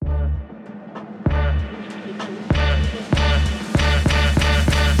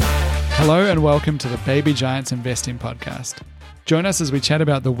Hello and welcome to the Baby Giants Investing Podcast. Join us as we chat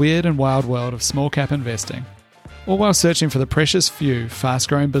about the weird and wild world of small cap investing, all while searching for the precious few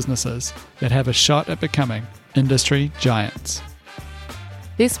fast-growing businesses that have a shot at becoming industry giants.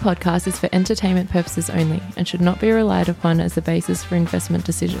 This podcast is for entertainment purposes only and should not be relied upon as the basis for investment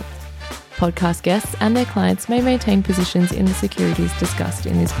decisions. Podcast guests and their clients may maintain positions in the securities discussed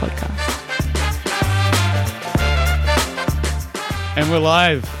in this podcast. And we're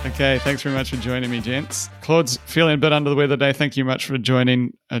live. Okay, thanks very much for joining me, gents. Claude's feeling a bit under the weather today. Thank you much for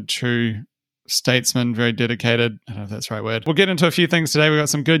joining. A true statesman, very dedicated. I don't know if that's the right word. We'll get into a few things today. We've got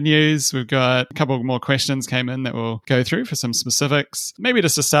some good news. We've got a couple more questions came in that we'll go through for some specifics. Maybe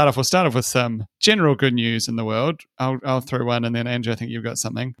just to start off, we'll start off with some general good news in the world. I'll throw one, and then Andrew, I think you've got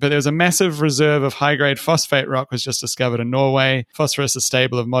something. But there's a massive reserve of high-grade phosphate rock was just discovered in Norway. Phosphorus is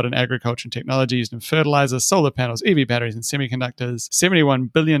staple of modern agriculture and technology used in fertilizers, solar panels, EV batteries, and semiconductors. 71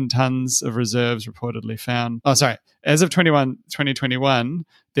 billion tons of reserves reportedly found. As of 2021,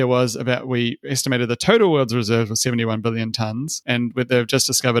 there was we estimated the total world's reserves were 71 billion tons, and they've just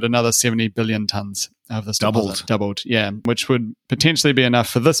discovered another 70 billion tons of this deposit. Doubled, yeah, which would potentially be enough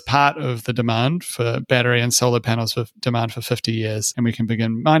for this part of the demand for battery and solar panels for demand for 50 years, and we can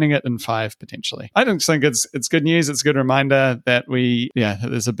begin mining it in 5 potentially. I don't think it's good news. It's a good reminder that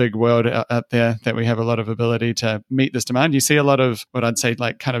there's a big world out there that we have a lot of ability to meet this demand. You see a lot of what I'd say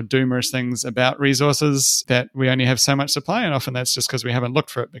like kind of doomerish things about resources, that we only have so much supply, and often that's just because we haven't looked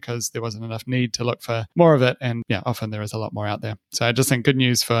for it because there wasn't enough need to look for more of it, and often there is a lot more out there. So I just think good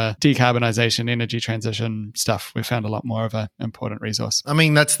news for decarbonization, energy transition stuff. We found a lot more of an important resource. I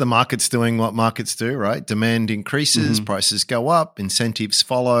mean, that's the markets doing what markets do, right? Demand increases, prices go up, incentives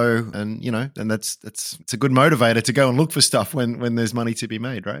follow, and it's a good motivator to go and look for stuff when there's money to be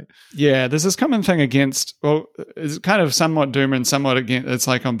made, right? Yeah, there's this common thing it's kind of somewhat doomer and somewhat against. It's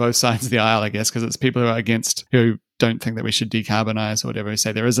like on both sides of the aisle, I guess, because it's people who are against, who don't think that we should decarbonize or whatever. We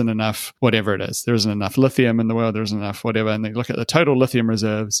say there isn't enough, whatever it is. There isn't enough lithium in the world. There isn't enough whatever. And they look at the total lithium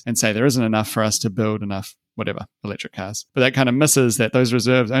reserves and say there isn't enough for us to build enough whatever, electric cars. But that kind of misses that those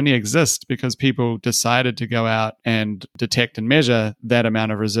reserves only exist because people decided to go out and detect and measure that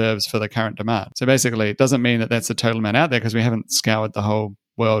amount of reserves for the current demand. So basically, it doesn't mean that that's the total amount out there because we haven't scoured the whole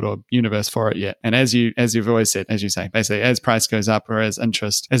world or universe for it yet. And as you've always said, as you say, basically as price goes up or as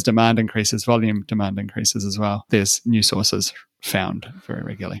demand increases, volume demand increases as well, there's new sources found very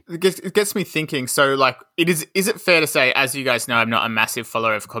regularly. It gets me thinking. So is it fair to say, as you guys know, I'm not a massive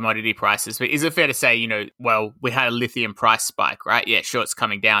follower of commodity prices, but is it fair to say, we had a lithium price spike, right? Yeah, sure, it's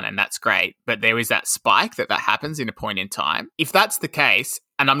coming down and that's great. But there is that spike that happens in a point in time. If that's the case,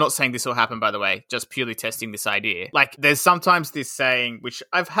 and I'm not saying this will happen, by the way, just purely testing this idea. There's sometimes this saying, which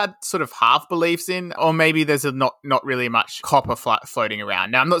I've had sort of half beliefs in, or maybe there's not really much copper floating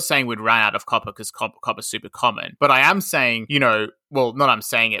around. Now, I'm not saying we'd run out of copper because copper's super common, but I am saying, not I'm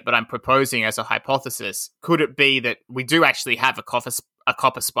saying it, but I'm proposing as a hypothesis, could it be that we do actually have a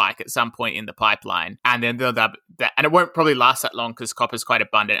copper spike at some point in the pipeline, and then and it won't probably last that long because copper is quite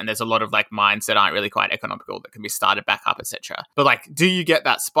abundant and there's a lot of mines that aren't really quite economical that can be started back up, etc. But do you get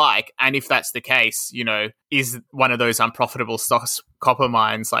that spike? And if that's the case, is one of those unprofitable stocks, copper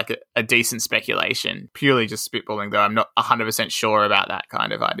mines, a decent speculation? Purely just spitballing, though. I'm not 100% sure about that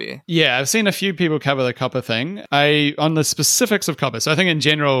kind of idea. Yeah, I've seen a few people cover the copper thing. On the specifics of copper. So I think in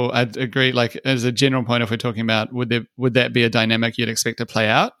general, I'd agree, as a general point, if we're talking about would that be a dynamic you'd expect to play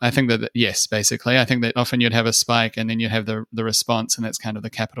out? I think that yes, basically. I think that often you'd have a spike and then you'd have the response, and that's kind of the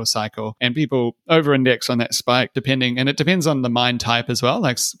capital cycle. And people over-index on that spike and it depends on the mine type as well.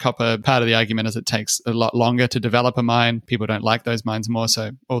 Copper, part of the argument is it takes a lot longer to develop a mine. People don't like those mines more,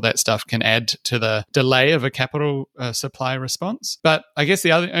 so all that stuff can add to the delay of a capital supply response. But I guess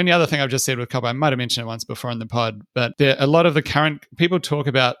the only other thing I've just said with copper, I might have mentioned it once before in the pod, but a lot of the current people talk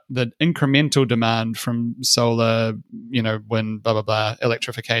about the incremental demand from solar, wind, blah, blah, blah,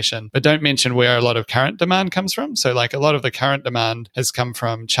 electrification, but don't mention where a lot of current demand comes from. So a lot of the current demand has come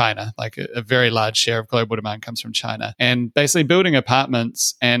from China, a very large share of global demand comes from China. And basically building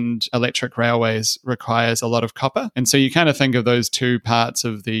apartments and electric railways requires a lot of copper. And so you kind of think of those two parts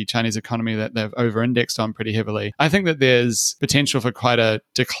of the Chinese economy that they've over-indexed on pretty heavily. I think that there's potential for quite a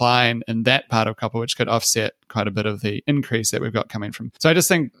decline in that part of copper, which could offset quite a bit of the increase that we've got coming from. So I just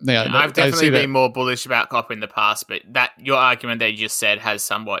think, I've definitely been more bullish about copper in the past, but that your argument that you just said has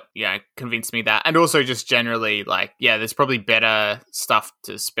somewhat, convinced me that. And also just generally, like, there's probably better stuff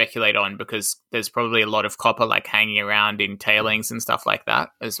to speculate on because there's probably a lot of copper like hanging around in tailings and stuff like that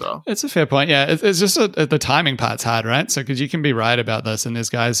as well. It's a fair point. Yeah, it's just the timing part's hard, right? So because you can be right about this, and there's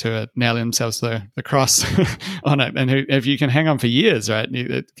guys who are nailing themselves to the cross on it, and who, if you can hang on for years, right,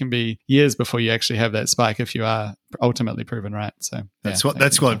 it can be years before you actually have that spike if you are ultimately proven right. So that's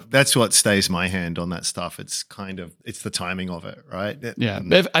what stays my hand on that stuff. It's the timing of it, right?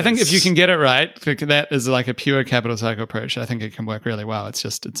 I think if you can get it right, that is like a pure capital cycle approach. I think it can work really well. It's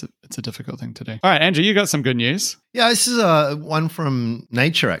just it's a difficult thing to do. All right, Andrew, you got some good news. Yeah, this is one from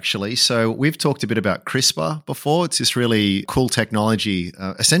Nature, actually. So we've talked a bit about CRISPR before. It's this really cool technology.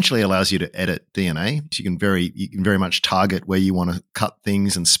 Essentially, allows you to edit DNA. So you can very much target where you want to cut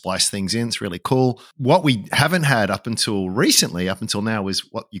things and splice things in. It's really cool. What we haven't had up until now, is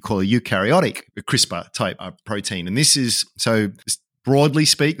what you call a eukaryotic CRISPR type protein, and this is broadly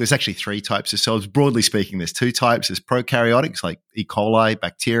speaking, there's actually 3 types of cells. Broadly speaking, there's 2 types. There's prokaryotics like E. coli,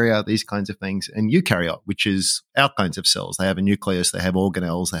 bacteria, these kinds of things, and eukaryote, which is our kinds of cells. They have a nucleus, they have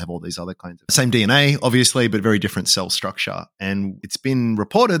organelles, they have all these other kinds of same DNA, obviously, but very different cell structure. And it's been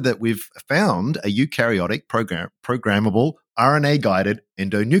reported that we've found a eukaryotic programmable RNA-guided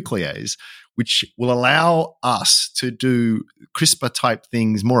endonuclease, which will allow us to do CRISPR-type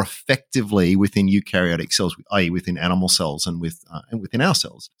things more effectively within eukaryotic cells, i.e. within animal cells and within our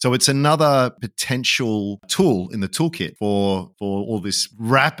cells. So it's another potential tool in the toolkit for all this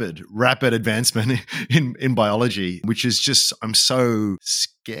rapid advancement in biology, which is just, I'm so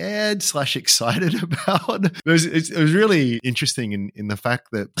scared / excited about. It was really interesting in the fact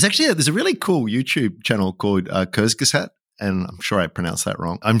that there's a really cool YouTube channel called Kurzgesagt. And I'm sure I pronounced that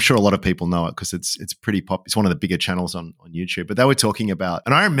wrong. I'm sure a lot of people know it because it's pretty pop. It's one of the bigger channels on YouTube. But they were talking about,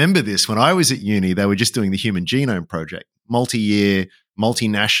 and I remember this when I was at uni, they were just doing the Human Genome Project, multi-year,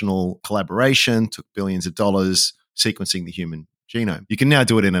 multinational collaboration, took billions of dollars, sequencing the human genome. You can now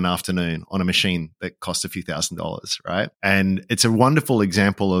do it in an afternoon on a machine that costs a few $1,000s, right? And it's a wonderful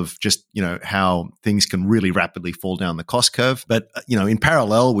example of just, how things can really rapidly fall down the cost curve. But, in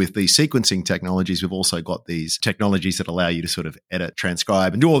parallel with these sequencing technologies, we've also got these technologies that allow you to sort of edit,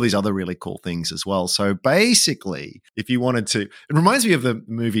 transcribe, and do all these other really cool things as well. So basically, if you wanted to, it reminds me of the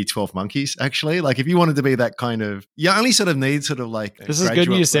movie 12 Monkeys, actually. Like if you wanted to be that kind of, you only sort of need sort of like this is good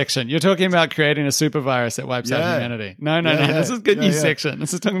news section. You're talking about creating a super virus that wipes out humanity. No. This is good news section.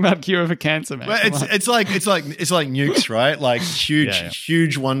 This is talking about cure for cancer, man. But it's like nukes, right? Like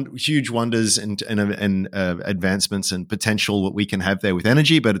huge wonders and advancements and potential that we can have there with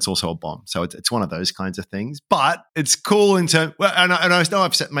energy, but it's also a bomb. So it's one of those kinds of things. But it's cool in terms. Well, and I know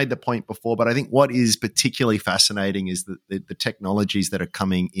I've made the point before, but I think what is particularly fascinating is the technologies that are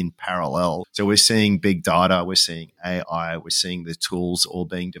coming in parallel. So we're seeing big data, we're seeing AI, we're seeing the tools all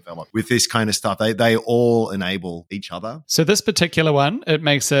being developed with this kind of stuff. They all enable each other. So this particular one, it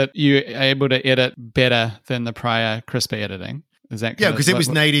makes it you're able to edit better than the prior CRISPR editing. Is that because it was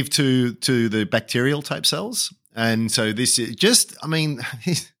native to the bacterial type cells. And so this is just,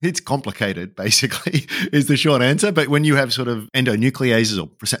 it's complicated, basically, is the short answer. But when you have sort of endonucleases or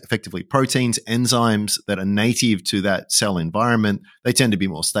effectively proteins, enzymes that are native to that cell environment, they tend to be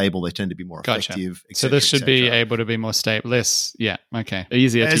more stable. They tend to be more effective. So this should be able to be more stable, easier to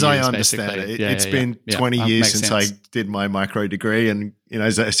use. As I understand it, it's been 20 years since I did my micro degree, and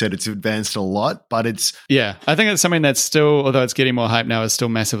as I said, it's advanced a lot, but it's... Yeah, I think it's something that's still, although it's getting more hype now, is still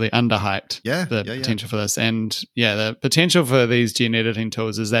massively underhyped, the potential for this. And the potential for these gene editing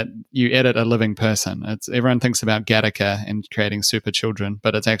tools is that you edit a living person. Everyone thinks about Gattaca and creating super children,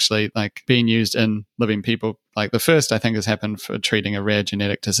 but it's actually like being used in living people. Like the first, I think, has happened for treating a rare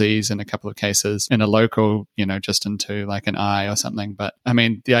genetic disease in a couple of cases in a local, just into like an eye or something. But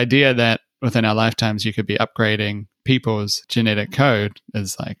the idea that within our lifetimes you could be upgrading people's genetic code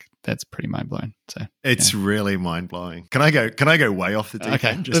is like, that's pretty mind blowing. So it's really mind blowing. Can I go way off the deep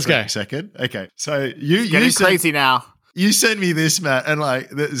end just for a second? Okay. So you're crazy now. You sent me this, Matt, and like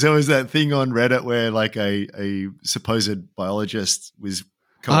there was that thing on Reddit where like a supposed biologist was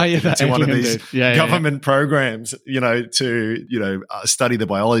to one of these government programs, to study the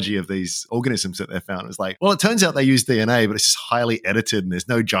biology of these organisms that they found. It was like, well, it turns out they use DNA, but it's just highly edited, and there's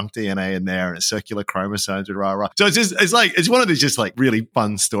no junk DNA in there, and it's circular chromosomes and rah. So it's one of these just like really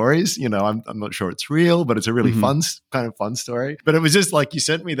fun stories. I'm not sure it's real, but it's a really fun story. But it was just like you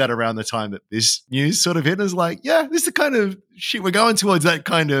sent me that around the time that this news sort of hit. And I was like, yeah, this is the kind of shit, we're going towards that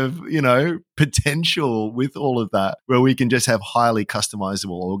kind of, potential with all of that, where we can just have highly customizable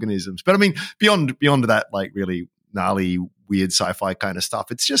organisms. But I mean, beyond that, like really gnarly, weird sci-fi kind of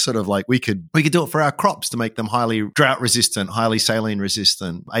stuff, it's just sort of like we could do it for our crops to make them highly drought resistant, highly saline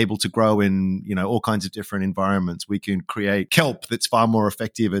resistant, able to grow in, all kinds of different environments. We can create kelp that's far more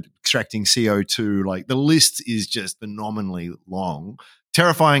effective at extracting CO2. Like the list is just phenomenally long.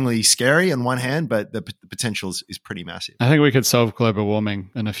 Terrifyingly scary on one hand, but the potential is pretty massive. I think we could solve global warming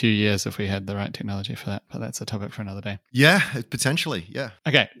in a few years if we had the right technology for that, but that's a topic for another day. Yeah, potentially, yeah.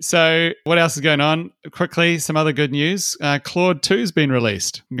 Okay, so what else is going on? Quickly, some other good news. Claude 2 has been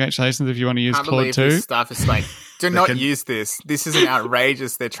released. Congratulations if you want to use Claude 2. This stuff is like, do not use this. This is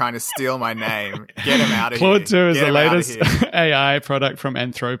outrageous. They're trying to steal my name. Get them out of here. Claude 2 is the latest AI product from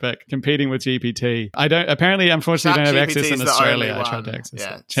Anthropic, competing with GPT. Unfortunately, don't have access in Australia. I tried to access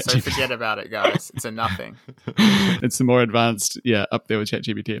it. So forget about it, guys. It's a nothing. It's the more advanced, up there with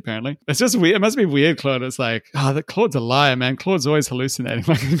ChatGPT, apparently. It's just weird. It must be weird, Claude. It's like, Claude's a liar, man. Claude's always hallucinating.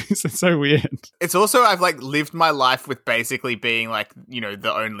 It's so weird. It's also, I've lived my life with basically being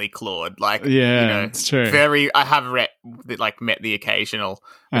the only Claude. It's true. I have met the occasional.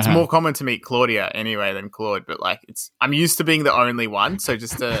 It's more common to meet Qoria anyway than Claude, but I'm used to being the only one. So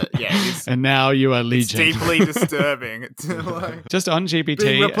just and now you are legion. It's deeply disturbing. Just on GPT,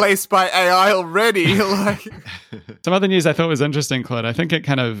 being replaced by AI already. Some other news I thought was interesting, Claude. I think it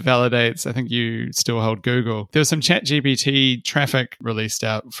kind of validates. I think you still hold Google. There was some ChatGPT traffic released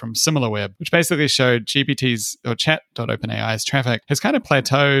out from SimilarWeb, which basically showed GPT's or Chat.OpenAI's traffic has kind of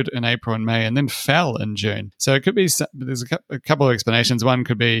plateaued in April and May, and then fell in June. So it could be there's a couple of explanations. One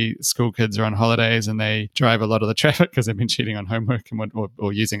could be school kids are on holidays and they drive a lot of the traffic because they've been cheating on homework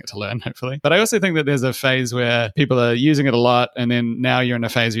or using it to learn, hopefully. But I also think that there's a phase where people are using it a lot, and then now you're in a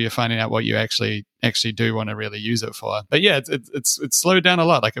phase where you're finding out what you actually do want to really use it for. But yeah, it's slowed down a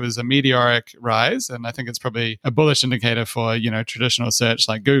lot. It was a meteoric rise, and I think it's probably a bullish indicator for traditional search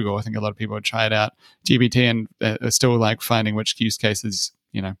like Google. I think a lot of people would try it out, GPT, and are still finding which use cases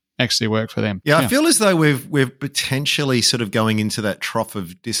actually work for them. Yeah, I feel as though we're potentially sort of going into that trough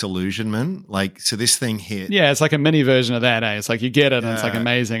of disillusionment. So this thing hit. Yeah, it's like a mini version of that. It's like you get it and it's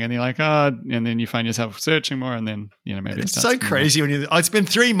amazing, and you're like, and then you find yourself searching more, and then maybe it's so crazy when it's been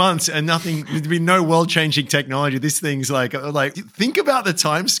 3 months and nothing. There's been no world-changing technology. This thing's like think about the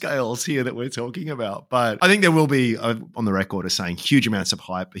timescales here that we're talking about. But I think there will be on the record as saying huge amounts of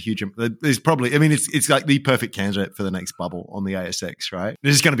hype. There's probably. I mean, it's like the perfect candidate for the next bubble on the ASX, right?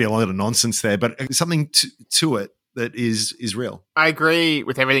 There's going to be a lot of nonsense there, but something to it that is real. I agree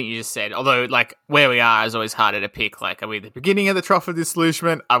with everything you just said. Although, where we are is always harder to pick. Are we at the beginning of the trough of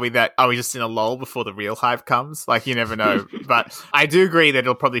disillusionment? Are we just in a lull before the real hype comes? You never know. But I do agree that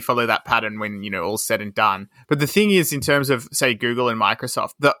it'll probably follow that pattern when all's said and done. But the thing is, in terms of say Google and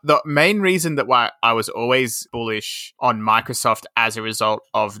Microsoft, the main reason that why I was always bullish on Microsoft as a result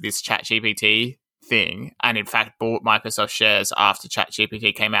of this ChatGPT thing, and in fact bought Microsoft shares after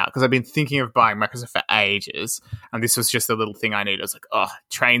ChatGPT came out, because I've been thinking of buying Microsoft for ages, and this was just a little thing I needed. I was like,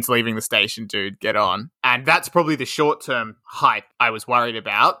 train's leaving the station, dude, get on. And that's probably the short-term hype I was worried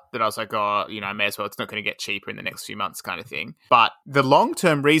about, that I was like, I may as well, it's not going to get cheaper in the next few months kind of thing. But the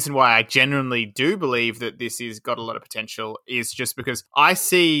long-term reason why I genuinely do believe that this has got a lot of potential is just because I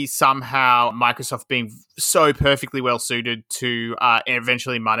see somehow Microsoft being so perfectly well suited to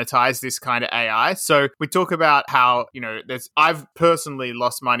eventually monetize this kind of AI. So we talk about how, I've personally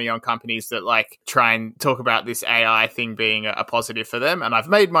lost money on companies that try and talk about this AI thing being a positive for them. And I've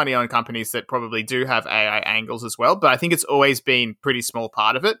made money on companies that probably do have AI angles as well. But I think it's always been pretty small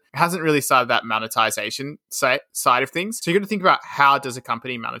part of it. It hasn't really started that monetization side of things. So you've got to think about, how does a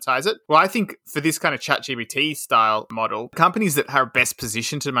company monetize it? Well, I think for this kind of ChatGPT style model, companies that are best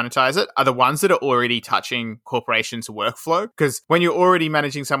positioned to monetize it are the ones that are already touching corporations' workflow. Because when you're already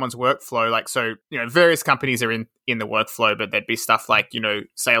managing someone's workflow, various companies are in the workflow, but there'd be stuff like,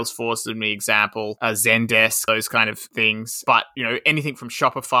 Salesforce would be an example, Zendesk, those kind of things. But, anything from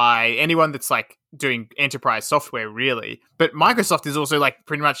Shopify, anyone that's doing enterprise software, really. But Microsoft is also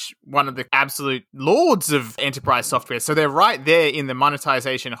pretty much one of the absolute lords of enterprise software. So they're right there in the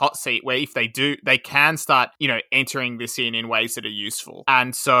monetization hot seat, where if they do, they can start, entering this in ways that are useful.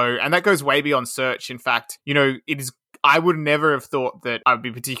 And that goes way beyond search. In fact, I would never have thought that I would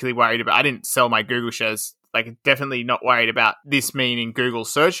be particularly worried about. I didn't sell my Google shares. Definitely not worried about this meaning Google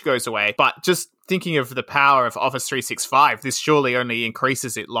search goes away. But just thinking of the power of Office 365, this surely only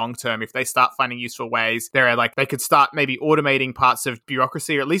increases it long term. If they start finding useful ways, they could start maybe automating parts of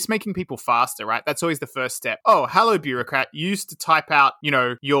bureaucracy, or at least making people faster, right? That's always the first step. Oh, hello, bureaucrat. You used to type out,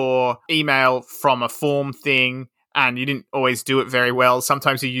 your email from a form thing, and you didn't always do it very well.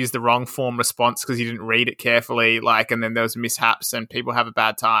 Sometimes you use the wrong form response because you didn't read it carefully, and then there was mishaps and people have a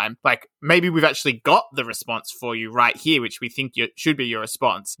bad time. Maybe we've actually got the response for you right here, which we think should be your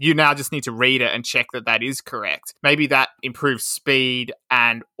response. You now just need to read it and check that that is correct. Maybe that improves speed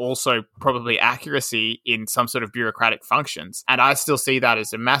and also probably accuracy in some sort of bureaucratic functions. And I still see that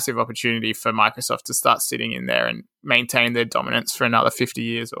as a massive opportunity for Microsoft to start sitting in there and maintain their dominance for another 50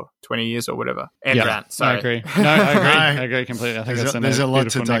 years or 20 years or whatever. I agree. No, I agree. I agree completely. I think there's a lot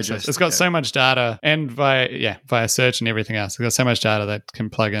to digest. It's got so much data, and via search and everything else, it's got so much data that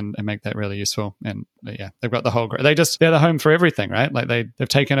can plug in and make that really useful. And they've got the whole. They're the home for everything, right? They've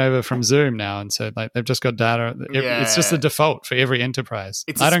taken over from Zoom now, and so they've just got data. It's just the default for every enterprise.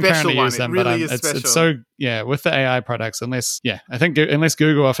 I don't currently use them, but it's so with the AI products. Unless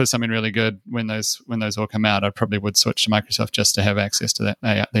Google offers something really good when those all come out, I probably would switch to Microsoft just to have access to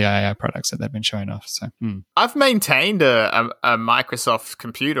the AI products that they've been showing off. So I've maintained a Microsoft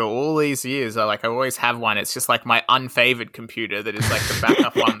computer all these years. I always have one. It's just my unfavored computer that is the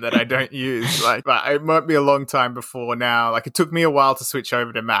backup one that I don't use. It might be a long time before now. It took me a while to switch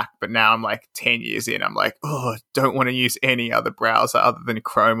over to Mac, but now I'm 10 years in. I'm don't want to use any other browser other than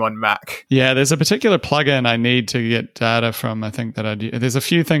Chrome on Mac. Yeah, there's a particular plugin I need to get data from. I think that there's a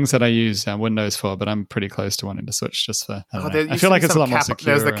few things that I use Windows for, but I'm pretty close to wanting to switch just for. I feel like it's a lot more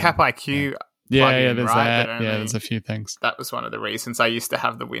secure. There's the Cap IQ. There's that. There's a few things. That was one of the reasons I used to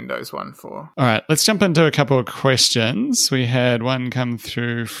have the Windows one for. All right, let's jump into a couple of questions. We had one come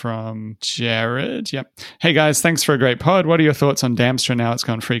through from Jared. Yep. Hey guys, thanks for a great pod. What are your thoughts on Damstra now it's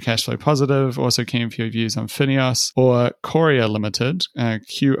gone free cash flow positive? Also keen for your views on Fineos or Qoria Limited,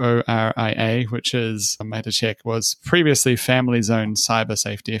 Qoria, which is, I had to check, was previously Family Zone Cyber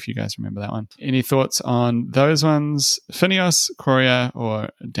Safety, if you guys remember that one. Any thoughts on those ones? Fineos, Qoria, or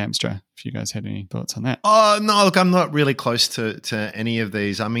Damstra? If you guys had any thoughts on that. Oh, no, look, I'm not really close to any of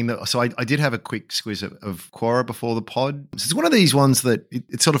these. I mean, I did have a quick squeeze of Qoria before the pod. It's one of these ones that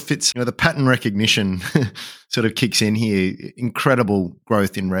it sort of fits, the pattern recognition sort of kicks in here. Incredible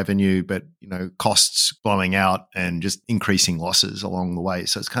growth in revenue, but, costs blowing out and just increasing losses along the way.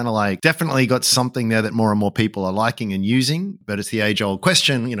 So it's kind of definitely got something there that more and more people are liking and using, but it's the age-old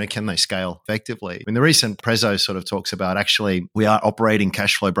question, can they scale effectively? I mean, the recent Prezzo sort of talks about actually we are operating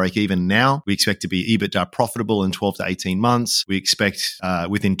cash flow break even now. We expect to be EBITDA profitable in 12 to 18 months. We expect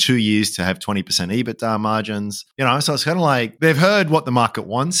within 2 years to have 20% EBITDA margins. So it's kind of they've heard what the market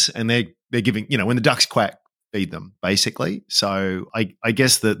wants and they're giving, when the ducks quack, feed them, basically. So I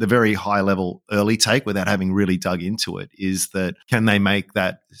guess the very high level early take without having really dug into it is that can they make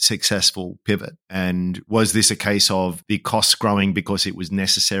that successful pivot? And was this a case of the costs growing because it was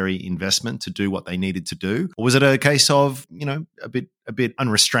necessary investment to do what they needed to do? Or was it a case of, a bit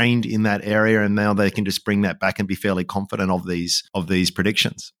unrestrained in that area and now they can just bring that back and be fairly confident of these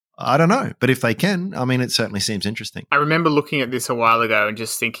predictions? I don't know, but if they can, I mean, it certainly seems interesting. I remember looking at this a while ago and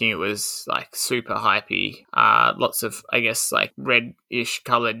just thinking it was super hypey. Lots of, I guess, red-ish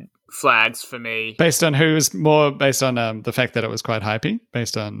coloured flags for me. Based on who's more based on the fact that it was quite hypey?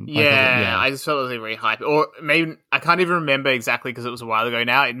 Based on I just felt it was very hypey. Or maybe I can't even remember exactly because it was a while ago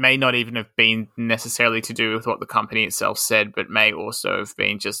now. It may not even have been necessarily to do with what the company itself said, but may also have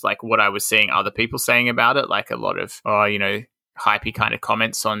been just what I was seeing other people saying about it, a lot of hypey kind of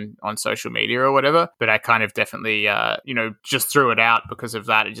comments on social media or whatever, but I kind of definitely just threw it out because of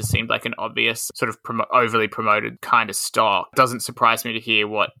that. It just seemed like an obvious sort of overly promoted kind of stock. It doesn't surprise me to hear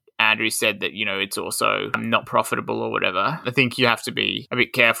what Andrew said, that it's also not profitable or whatever. I think you have to be a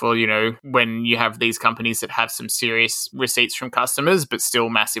bit careful, when you have these companies that have some serious receipts from customers but still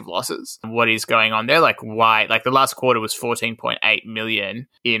massive losses. What is going on there? Why? The last quarter was 14.8 million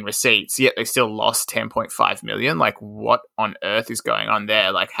in receipts, yet they still lost 10.5 million. What on earth is going on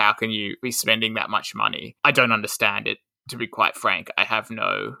there? How can you be spending that much money? I don't understand it. To be quite frank, I have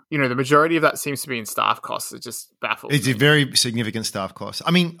no, the majority of that seems to be in staff costs. It just baffles It's me. a very significant staff cost. I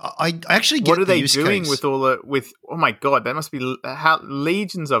mean, I actually get what are they use doing case. with oh my God, there must be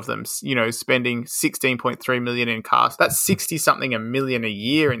legions of them, spending 16.3 million in costs. That's 60 something a million a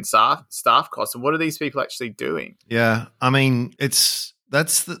year in staff costs. And what are these people actually doing? Yeah. I mean,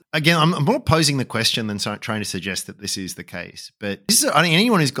 again, I'm more posing the question than trying to suggest that this is the case. But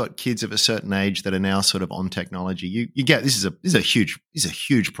anyone who's got kids of a certain age that are now sort of on technology, you get this is a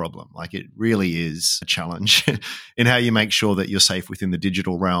huge problem. It really is a challenge in how you make sure that you're safe within the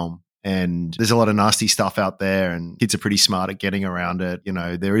digital realm. And there's a lot of nasty stuff out there, and kids are pretty smart at getting around it.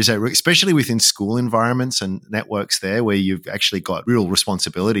 There is especially within school environments and networks there, where you've actually got real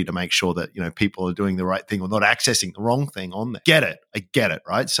responsibility to make sure that, people are doing the right thing or not accessing the wrong thing on there. I get it,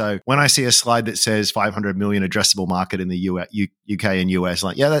 right? So when I see a slide that says 500 million addressable market in the UK and US,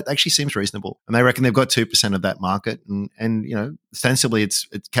 like, yeah, that actually seems reasonable. And they reckon they've got 2% of that market, and ostensibly it's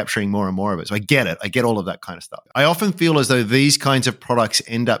capturing more and more of it. So I get it. I get all of that kind of stuff. I often feel as though these kinds of products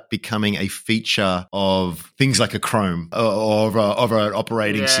end up becoming a feature of things like a Chrome or of an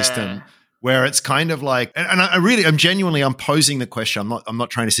operating system, where it's kind of like, and I'm posing the question. I'm not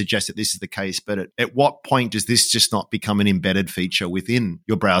trying to suggest that this is the case, but at what point does this just not become an embedded feature within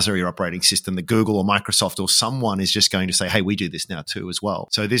your browser or your operating system that Google or Microsoft or someone is just going to say, hey, we do this now too as well.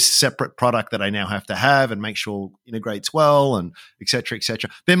 So this separate product that I now have to have and make sure integrates well, and et cetera, et cetera.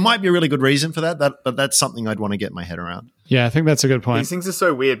 There might be a really good reason for that, but that's something I'd want to get my head around. Yeah, I think that's a good point. These things are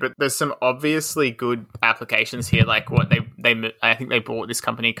so weird, but there's some obviously good applications here. Like what I think they bought this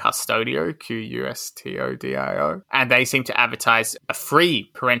company Custodio, Custodio, and they seem to advertise a free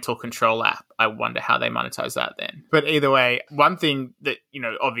parental control app. I wonder how they monetize that then. But either way, one thing that,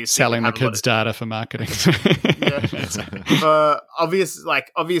 obviously selling the kids' data for marketing.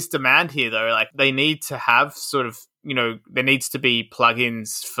 Obvious demand here though. Like they need to have sort of, there needs to be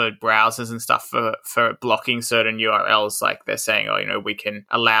plugins for browsers and stuff for blocking certain URLs. Like they're saying, we can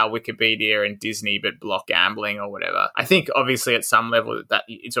allow Wikipedia and Disney, but block gambling or whatever. I think obviously at some level that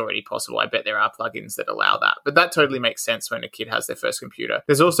it's already possible. I bet there are plugins that allow that, but that totally makes sense when a kid has their first computer.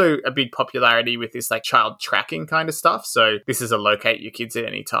 There's also a big popularity with this like child tracking kind of stuff. So this is a locate your kids at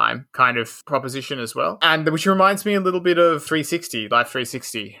any time kind of proposition as well. And which reminds me a little bit of Life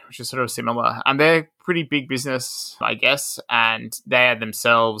 360, which is sort of similar. And they're pretty big business, I guess, and they are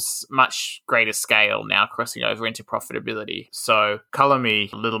themselves much greater scale now, crossing over into profitability. So color me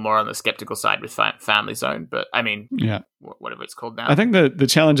a little more on the skeptical side with Family Zone, but I mean, whatever it's called now. I think the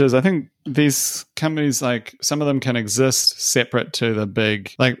challenge is, I think these companies, like some of them can exist separate to the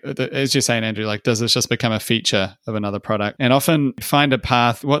big, as you're saying, Andrew, like does this just become a feature of another product? And often find a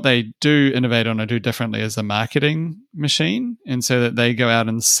path. What they do innovate on or do differently is the marketing machine, and so that they go out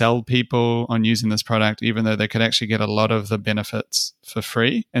and sell people on using this product, even though they could actually get a lot of the benefits for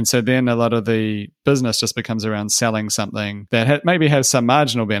free. And so then a lot of the business just becomes around selling something that maybe has some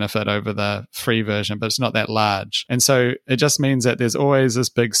marginal benefit over the free version, but it's not that large. And so it just means that there's always this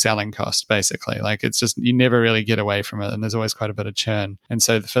big selling cost, basically. Like it's just, you never really get away from it, and there's always quite a bit of churn. And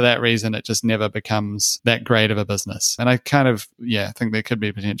so for that reason, it just never becomes that great of a business. And I kind of, think there could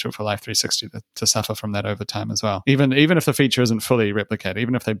be potential for Life 360 to suffer from that over time as well. Even if the feature isn't fully replicated,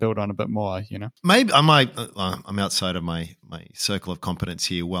 even if they build on a bit more, Maybe I'm outside of my circle of competence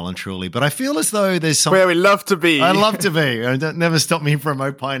here, well and truly, but I feel as though there's some where we love to be. I love to be. Don't never stop me from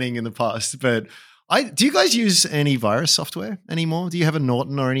opining in the past. But do you guys use any virus software anymore? Do you have a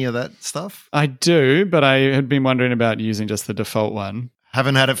Norton or any of that stuff? I do, but I had been wondering about using just the default one.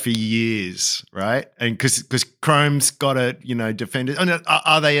 Haven't had it for years, right? And because Chrome's got it, defended.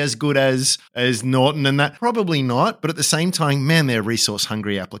 Are they as good as Norton and that? Probably not. But at the same time, man, they're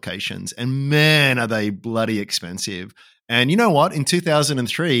resource-hungry applications. And man, are they bloody expensive. And you know what? In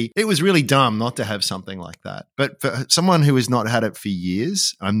 2003, it was really dumb not to have something like that. But for someone who has not had it for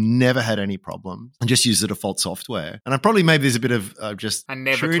years, I've never had any problem. I just use the default software. And maybe there's a bit of just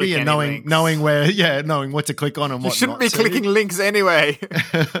purity and knowing what to click on and what not to. You shouldn't be clicking links anyway.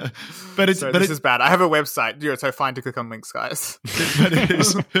 This is bad. I have a website, so fine to click on links, guys.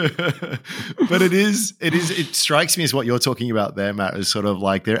 It strikes me as what you're talking about there, Matt, is sort of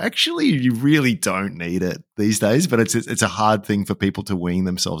like you really don't need it these days, but it's a hard thing for people to wean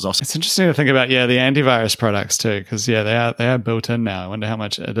themselves off. It's interesting to think about, the antivirus products too, because they are built in now. I wonder how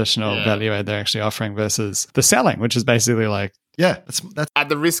much additional value add they're actually offering versus the selling, which is basically like, that's at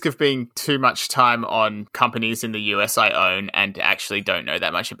the risk of being too much time on companies in the US I own and actually don't know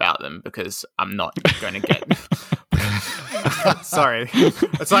that much about them because I'm not going to get. Sorry,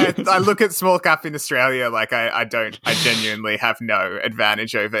 it's like I look at small cap in Australia. Like I genuinely have no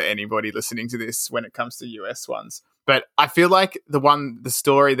advantage over anybody listening to this when it comes to US ones. But I feel like the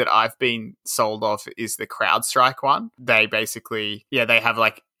story that I've been sold off is the CrowdStrike one. They basically, they have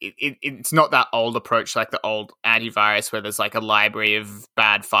like, it's not that old approach like the old antivirus where there's like a library of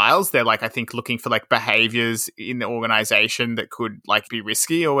bad files. They're like, I think, looking for like behaviors in the organization that could like be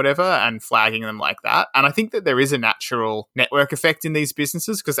risky or whatever and flagging them like that. And I think that there is a natural network effect in these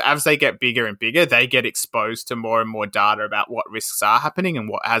businesses because as they get bigger and bigger, they get exposed to more and more data about what risks are happening and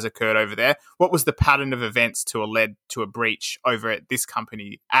what has occurred over there. What was the pattern of events to lead to a breach over at this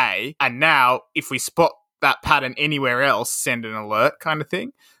company A? And now if we spot that pattern anywhere else, send an alert kind of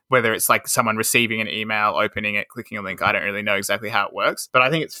thing. whether it's like someone receiving an email, opening it, clicking a link. I don't really know exactly how it works, but I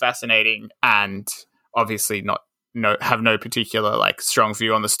think it's fascinating, and obviously have no particular like strong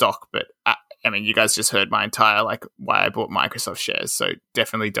view on the stock. But I mean, you guys just heard my entire like why I bought Microsoft shares, so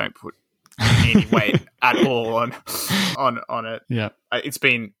definitely don't put any weight at all on it. Yeah. It's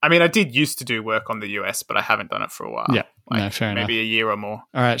been, I mean, I did used to do work on the US, but I haven't done it for a while. Yeah. No, fair enough. Maybe a year or more.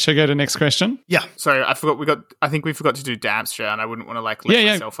 All right. Shall we go to the next question? Yeah. So I think we forgot to do Damstra, and I wouldn't want to like let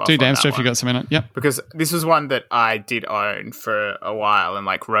myself off. Do on Damstra that if you got some in it. Yep. Because this was one that I did own for a while and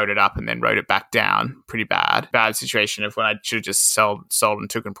like wrote it up and then wrote it back down. Pretty bad situation of when I should have just sold and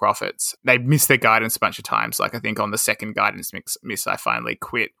took in profits. They missed their guidance a bunch of times. Like I think on the second guidance miss, I finally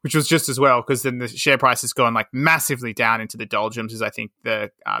quit, which was just as well because then the share price has gone like massively down into the doldrums, as I think the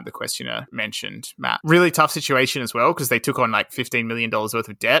questioner mentioned, Matt. Really tough situation as well because they took on like $15 million worth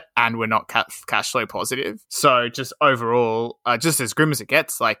of debt and were not cash flow positive. So just overall, just as grim as it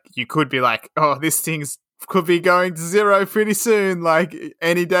gets, like you could be like, oh, this thing's could be going to zero pretty soon. Like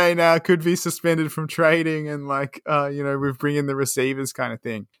any day now could be suspended from trading and like, we bring in the receivers kind of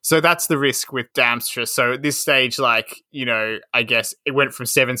thing. So that's the risk with Damstra. So at this stage, like, I guess it went from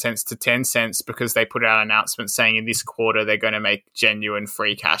 7 cents to 10 cents because they put out an announcement saying in this quarter, they're going to make genuine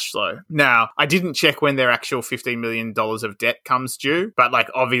free cash flow. Now, I didn't check when their actual $15 million of debt comes due, but like,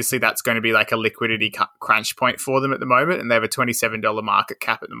 obviously that's going to be like a liquidity crunch point for them at the moment. And they have a $27 market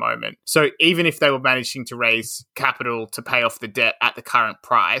cap at the moment. So even if they were managing to raise capital to pay off the debt at the current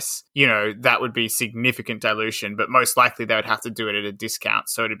price, that would be significant dilution, but most likely they would have to do it at a discount.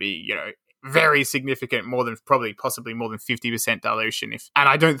 So it'd be, very significant, possibly more than 50% dilution. And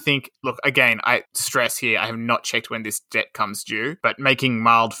I don't think, look, again, I stress here, I have not checked when this debt comes due, but making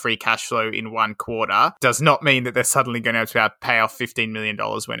mild free cash flow in one quarter does not mean that they're suddenly going to have to pay off $15 million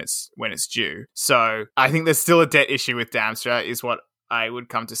when it's due. So I think there's still a debt issue with Damstra is what I would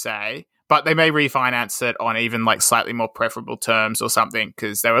come to say. But they may refinance it on even like slightly more preferable terms or something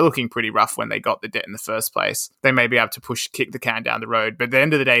because they were looking pretty rough when they got the debt in the first place. They may be able to kick the can down the road. But at the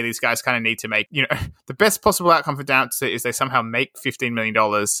end of the day, these guys kind of need to make, the best possible outcome for Damstra is they somehow make $15 million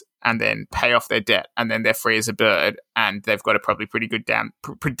and then pay off their debt and then they're free as a bird. And they've got a probably pretty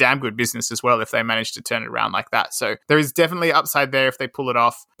damn good business as well if they manage to turn it around like that. So there is definitely upside there if they pull it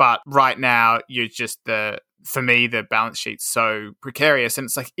off. But right now, you're just for me, the balance sheet's so precarious. And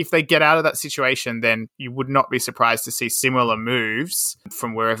it's like, if they get out of that situation, then you would not be surprised to see similar moves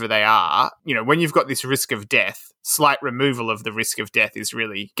from wherever they are. When you've got this risk of death, slight removal of the risk of death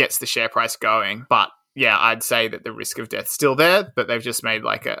gets the share price going. But yeah, I'd say that the risk of death's still there, but they've just made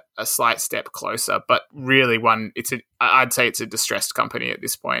like a slight step closer. But really I'd say it's a distressed company at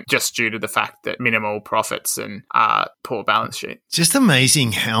this point, just due to the fact that minimal profits and poor balance sheet. Just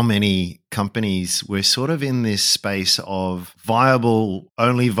amazing how many companies were sort of in this space of viable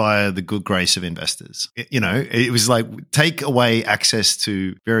only via the good grace of investors. It was like take away access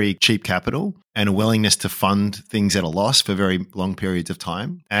to very cheap capital and a willingness to fund things at a loss for very long periods of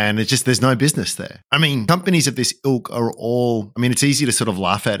time. And it's just, there's no business there. I mean, companies of this ilk are all, it's easy to sort of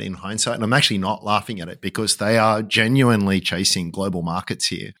laugh at in hindsight. And I'm actually not laughing at it because they are genuinely chasing global markets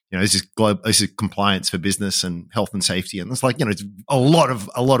here. This is compliance for business and health and safety. And it's like, it's a lot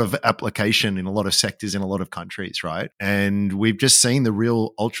of application in a lot of sectors in a lot of countries, right? And we've just seen the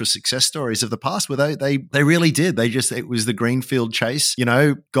real ultra success stories of the past where they really did. It was the greenfield chase,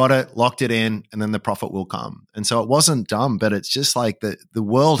 got it, locked it in, and then the profit will come. And so it wasn't dumb, but it's just like the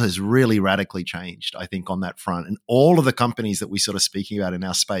world has really radically changed, I think, on that front. And all of the companies that we're sort of speaking about in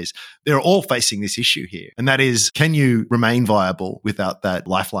our space, they're all facing this issue here. And that is, can you remain viable without that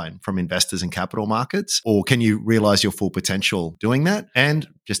lifeline from investors and capital markets? Or can you realize your full potential doing that? And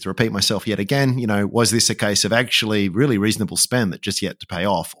just to repeat myself yet again, was this a case of actually really reasonable spend that just yet to pay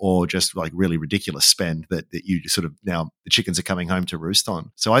off, or just like really ridiculous spend that you sort of now the chickens are coming home to roost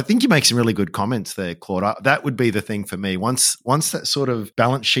on? So I think you make some really good comments there, Claude. That would be the thing for me. Once that sort of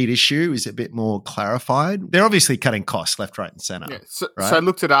balance sheet issue is a bit more clarified, they're obviously cutting costs left, right, and center. Yeah. So right? I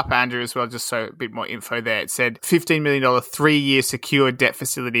looked it up, Andrew, as well, just so a bit more info there. It said $15 million 3-year secured debt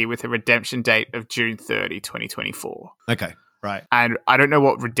facility with a redemption date of June 30, 2024. Okay. Right. And I don't know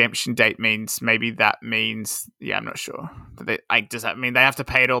what redemption date means. Maybe that means, I'm not sure. Does that mean they have to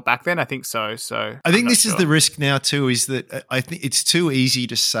pay it all back then? I think so. So I think this is the risk now too, is that I think it's too easy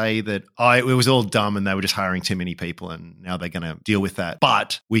to say that it was all dumb and they were just hiring too many people and now they're going to deal with that.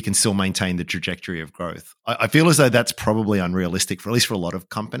 But we can still maintain the trajectory of growth. I feel as though that's probably unrealistic, at least for a lot of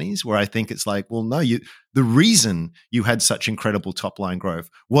companies, where I think it's like, well, no, the reason you had such incredible top line growth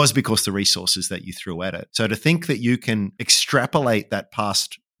was because the resources that you threw at it. So to think that you can extrapolate that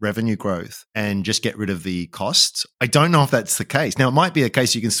past revenue growth and just get rid of the costs. I don't know if that's the case. Now, it might be a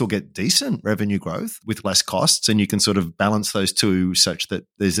case you can still get decent revenue growth with less costs, and you can sort of balance those two such that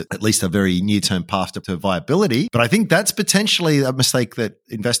there's at least a very near-term path to viability. But I think that's potentially a mistake that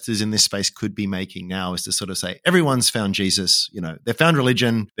investors in this space could be making now, is to sort of say, everyone's found Jesus, they've found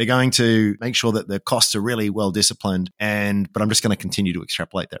religion. They're going to make sure that the costs are really well disciplined. But I'm just going to continue to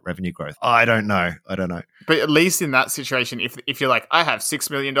extrapolate that revenue growth. I don't know. But at least in that situation, if you're like, I have $6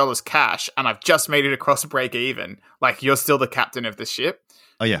 million cash and I've just made it across break even, like you're still the captain of the ship.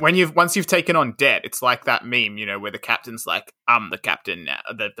 Oh, yeah. Once you've taken on debt, it's like that meme, where the captain's like, I'm the captain now,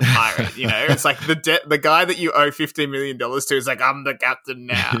 the pirate, It's like the guy that you owe $15 million to is like, I'm the captain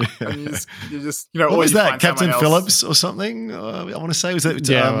now. And you just what was that? Captain Phillips or something? I want to say, was it?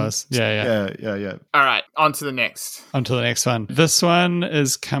 Yeah, it was. Yeah. All right, on to the next one. This one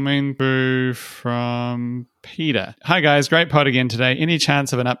is coming through from Peter. Hi guys, great pod again today. Any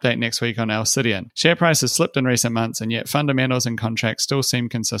chance of an update next week on Alcidion? Share price has slipped in recent months, and yet fundamentals and contracts still seem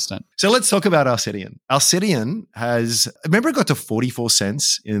consistent. So let's talk about Alcidion. Alcidion remember it got to 44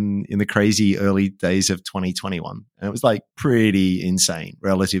 cents in the crazy early days of 2021. And it was like pretty insane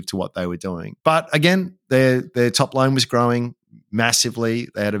relative to what they were doing. But again, their top line was growing massively.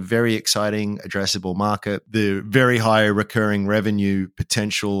 They had a very exciting addressable market, the very high recurring revenue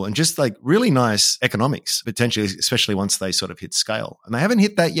potential, and just like really nice economics potentially, especially once they sort of hit scale. And they haven't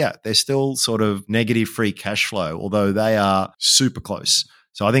hit that yet. They're still sort of negative free cash flow, although they are super close.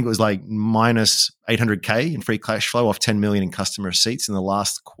 So I think it was like minus 800K in free cash flow off 10 million in customer seats in the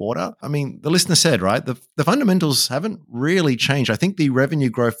last quarter. I mean, the listener said, right, the fundamentals haven't really changed. I think the revenue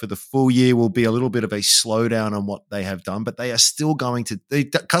growth for the full year will be a little bit of a slowdown on what they have done, but they are still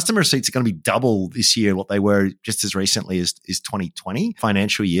the customer seats are going to be double this year what they were just as recently as 2020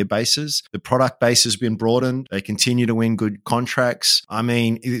 financial year basis. The product base has been broadened. They continue to win good contracts. I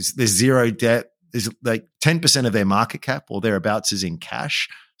mean, there's zero debt. There's like 10% of their market cap or thereabouts is in cash.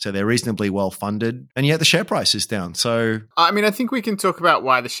 So they're reasonably well funded. And yet the share price is down. So I mean, I think we can talk about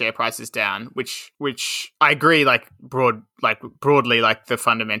why the share price is down, which I agree, broadly, like the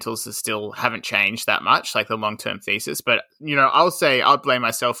fundamentals still haven't changed that much, like the long-term thesis. But, I'll blame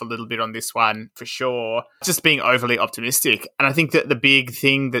myself a little bit on this one for sure, just being overly optimistic. And I think that the big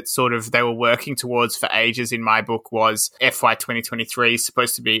thing that sort of they were working towards for ages in my book was FY 2023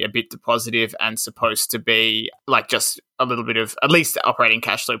 supposed to be a bit positive and supposed to be like just a little bit of at least operating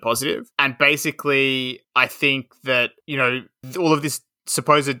cash flow positive. And basically, I think that, all of this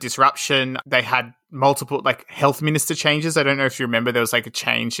supposed disruption, they had multiple health minister changes. I don't know if you remember, there was a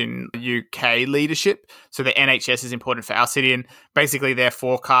change in UK leadership. So the NHS is important for Alcidion. Basically, their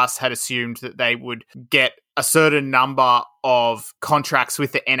forecast had assumed that they would get a certain number of contracts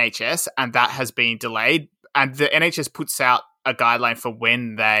with the NHS, and that has been delayed. And the NHS puts out a guideline for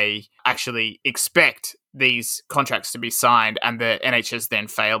when they actually expect these contracts to be signed, and the NHS then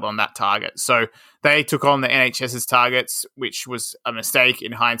failed on that target. So they took on the NHS's targets, which was a mistake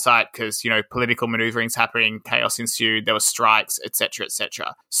in hindsight because, political maneuverings happening, chaos ensued, there were strikes, etc.,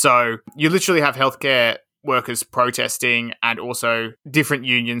 etc. So you literally have healthcare workers protesting and also different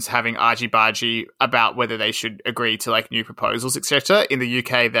unions having argy-bargy about whether they should agree to new proposals, etc. In the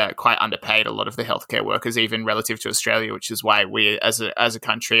UK, they're quite underpaid, a lot of the healthcare workers, even relative to Australia, which is why we as a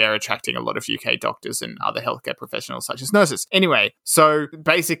country are attracting a lot of UK doctors and other healthcare professionals such as nurses. Anyway, so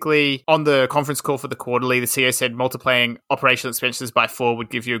basically on the conference call for the quarterly, the CEO said multiplying operational expenses by 4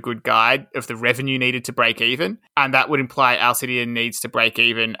 would give you a good guide of the revenue needed to break even. And that would imply Alcidion needs to break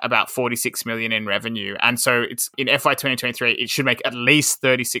even about 46 million in revenue. And so it's in FY 2023, it should make at least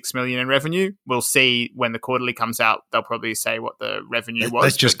 36 million in revenue. We'll see when the quarterly comes out. They'll probably say what the revenue was.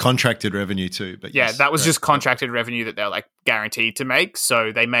 That's just contracted revenue too. But yeah, that was just contracted revenue that they're guaranteed to make.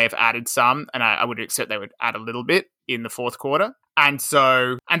 So they may have added some, and I would accept they would add a little bit in the fourth quarter. And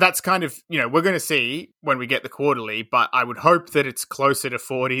that's kind of, we're going to see when we get the quarterly, but I would hope that it's closer to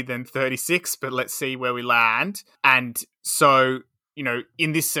 40 than 36, but let's see where we land. And so,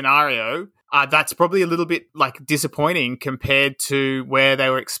 in this scenario, that's probably a little bit disappointing compared to where they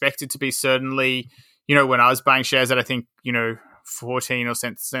were expected to be. Certainly, when I was buying shares at, I think, 14 or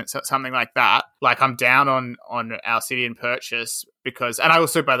something like that. I'm down on Alcidion purchase because, and I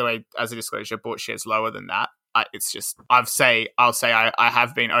also, by the way, as a disclosure, bought shares lower than that. It's just, I'll say I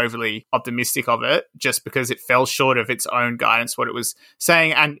have been overly optimistic of it just because it fell short of its own guidance, what it was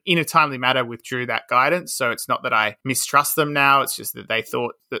saying, and in a timely manner withdrew that guidance. So it's not that I mistrust them now. It's just that they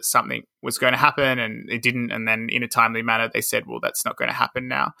thought that something was going to happen and it didn't. And then in a timely manner, they said, well, that's not going to happen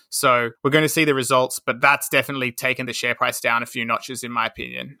now. So we're going to see the results, but that's definitely taken the share price down a few notches, in my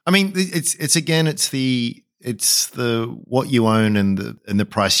opinion. I mean, it's it's the what you own and the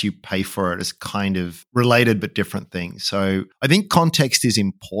price you pay for it is kind of related but different things. So I think context is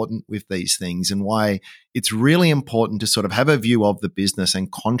important with these things, and why it's really important to sort of have a view of the business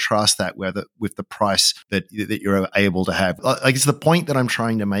and contrast that with the price that you're able to have. Like, it's the point that I'm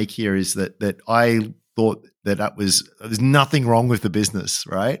trying to make here is that I thought that there's nothing wrong with the business,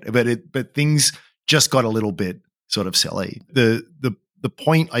 right? But things just got a little bit sort of silly. The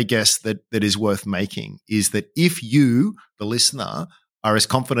point, I guess, that is worth making is that if you, the listener, are as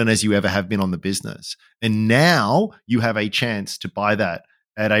confident as you ever have been on the business, and now you have a chance to buy that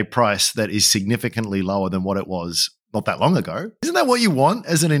at a price that is significantly lower than what it was not that long ago, isn't that what you want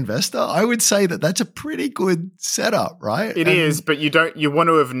as an investor? I would say that that's a pretty good setup, right? It is, but you want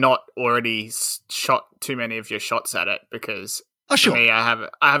to have not already shot too many of your shots at it, because sure. For me, I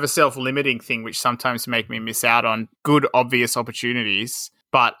have a self-limiting thing which sometimes make me miss out on good, obvious opportunities,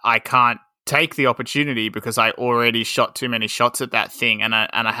 but I can't take the opportunity because I already shot too many shots at that thing, and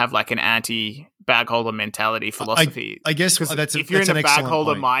I have like an anti-bag holder mentality philosophy. I guess that's if you're in a bag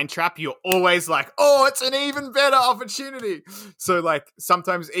holder point. mind trap, you're always like, oh, it's an even better opportunity. So like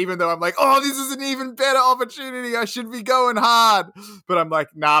sometimes even though I'm like, oh, this is an even better opportunity, I should be going hard, but I'm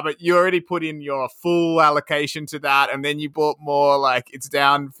like, nah, but you already put in your full allocation to that, and then you bought more, like it's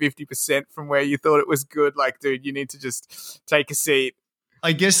down 50% from where you thought it was good. Like, dude, you need to just take a seat.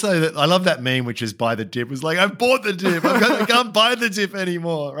 I guess though, that I love that meme, which is buy the dip. It's like, I've bought the dip. I can't buy the dip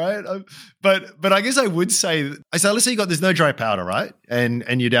anymore, right? But I guess I would say, let's say there's no dry powder, right?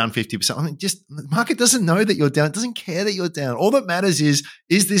 And you're down 50%. I mean, just the market doesn't know that you're down. It doesn't care that you're down. All that matters is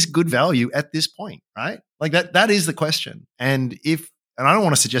this good value at this point, right? Like that is the question. And I don't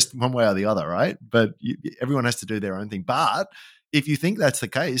want to suggest one way or the other, right? But everyone has to do their own thing. But if you think that's the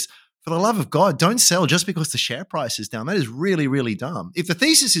case, for the love of God, don't sell just because the share price is down. That is really, really dumb. If the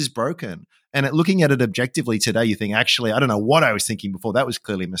thesis is broken and looking at it objectively today, you think, actually, I don't know what I was thinking before. That was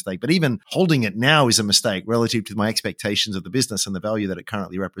clearly a mistake. But even holding it now is a mistake relative to my expectations of the business and the value that it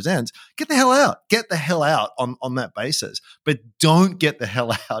currently represents. Get the hell out. Get the hell out on that basis. But don't get the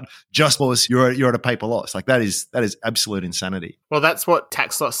hell out just because you're at a paper loss. Like that is absolute insanity. Well, that's what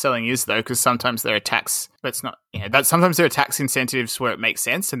tax loss selling is, though, because sometimes there are tax. That's not. Sometimes there are tax incentives where it makes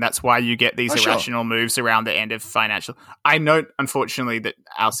sense, and that's why you get these irrational moves around the end of financial. I note, unfortunately, that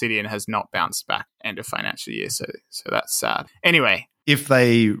Alcidion has not bounced back end of financial year, so that's sad. Anyway, if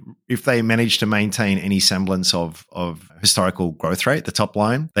they manage to maintain any semblance of historical growth rate, the top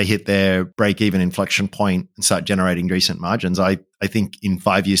line, they hit their break-even inflection point and start generating decent margins. I think in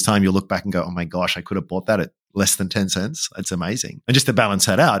 5 years' time, you'll look back and go, oh my gosh, I could have bought that at less than 10 cents. That's amazing. And just to balance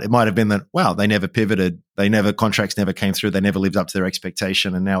that out, it might have been that, wow, they never pivoted. Contracts never came through. They never lived up to their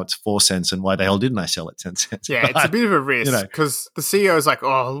expectation. And now it's 4 cents. And why the hell didn't I sell at 10 cents? Yeah, it's a bit of a risk because the CEO is like,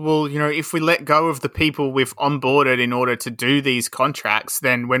 oh, well, if we let go of the people we've onboarded in order to do these contracts,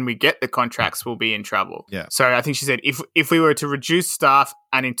 then when we get the contracts, we'll be in trouble. Yeah. So I think she said, if we were to reduce staff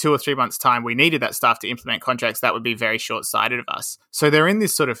and in 2 or 3 months' time, we needed that staff to implement contracts, that would be very short-sighted of us. So they're in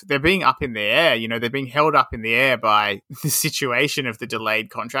this they're being up in the air, they're being held up in the air by the situation of the delayed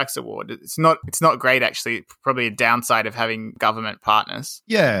contracts award. It's not great, actually. Probably a downside of having government partners.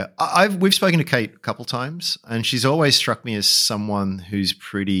 Yeah. We've spoken to Kate a couple times, and she's always struck me as someone who's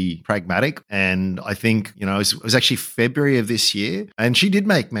pretty pragmatic. And I think, it was actually February of this year, and she did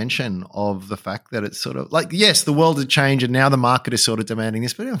make mention of the fact that it's sort of like, yes, the world had changed and now the market is sort of demanding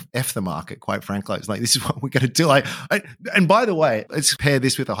this, but F the market, quite frankly. It's like, this is what we're going to do. And by the way, let's pair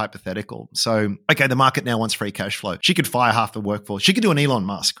this with a hypothetical. So, okay, the market now wants free cash flow. She could fire half the workforce. She could do an Elon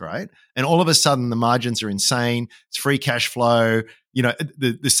Musk, right? And all of a sudden the margins are insane. It's free cash flow.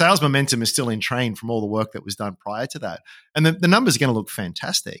 The sales momentum is still in train from all the work that was done prior to that. And the numbers are going to look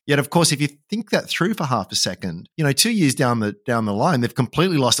fantastic. Yet, of course, if you think that through for half a second, 2 years down the line, they've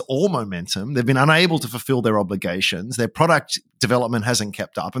completely lost all momentum. They've been unable to fulfill their obligations. Their product development hasn't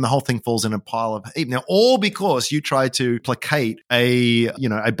kept up, and the whole thing falls in a pile of heap. Now, all because you tried to placate a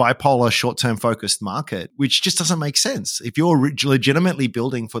bipolar, short-term focused market, which just doesn't make sense. If you're legitimately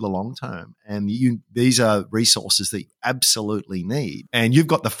building for the long term, and these are resources that you absolutely need, and you've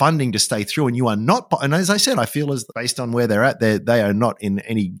got the funding to stay through, and you are not, and as I said, I feel as based on where they're at, they are not in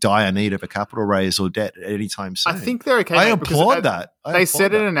any dire need of a capital raise or debt at any time soon. I think they're okay. I applaud that. They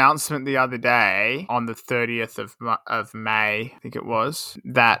said an announcement the other day on the 30th of May, I think it was,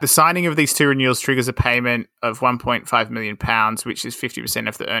 that the signing of these 2 renewals triggers a payment of £1.5 million, which is 50%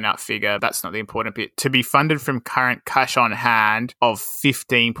 of the earnout figure. That's not the important bit. To be funded from current cash on hand of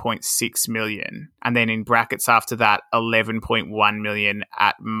 $15.6 million. And then in brackets after that, $11.1 million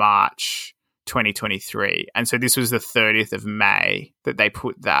at March 2023. And so this was the 30th of May that they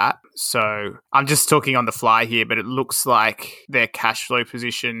put that. So I'm just talking on the fly here, but it looks like their cash flow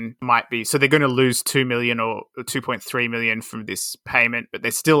position might be, so they're going to lose 2 million or 2.3 million from this payment, but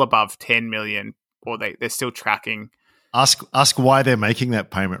they're still above 10 million, or they're still tracking. Ask why they're making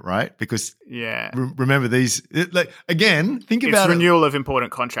that payment, right? Because remember these again. Think about it's renewal of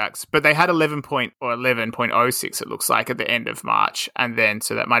important contracts, but they had 11.06. It looks like at the end of March, and then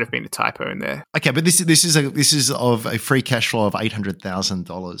so that might have been a typo in there. Okay, but this is of a free cash flow of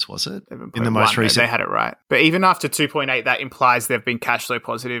 $800,000, was it? In the most recent, they had it right. But even after 2.8, that implies they've been cash flow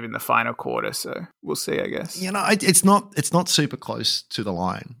positive in the final quarter. So we'll see, I guess. It's not super close to the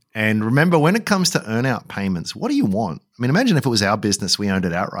line. And remember, when it comes to earnout payments, what do you want? I mean, imagine if it was our business, we owned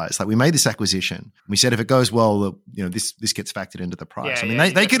it outright. It's like we made this acquisition. We said if it goes well, this gets factored into the price.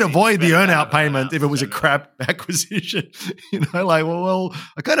 They could avoid the earnout payment if it was a crap acquisition. Well,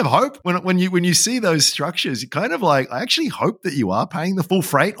 I kind of hope when you see those structures, you kind of like, I actually hope that you are paying the full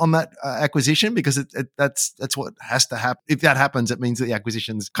freight on that acquisition, because that's what has to happen. If that happens, it means that the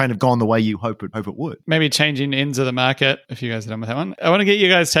acquisition's kind of gone the way you hope it would. Maybe changing ends of the market. If you guys are done with that one, I want to get you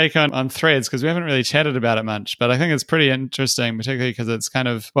guys' take on Threads, because we haven't really chatted about it much, but I think it's pretty interesting, particularly because it's kind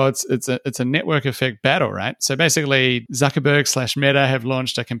of, it's a network effect battle, right? So basically Zuckerberg/Meta have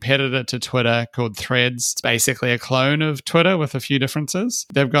launched a competitor to Twitter called Threads. It's basically a clone of Twitter with a few differences.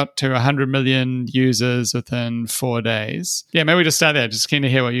 They've got to 100 million users within 4 days. Yeah, maybe we just start there. Just keen to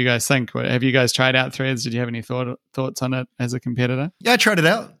hear what you guys think. Have you guys tried out Threads? Did you have any thoughts on it as a competitor? Yeah, I tried it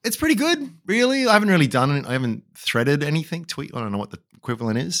out. It's pretty good, really. I haven't really done it. I haven't threaded anything. Tweet, I don't know what the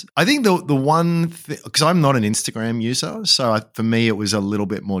equivalent is. I think the one thing, because I'm not an Instagram user, so for me it was a little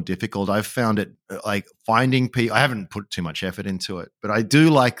bit more difficult. I've found it like finding people. I haven't put too much effort into it, but I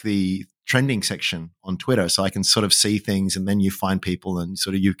do like the trending section on Twitter, so I can sort of see things, and then you find people, and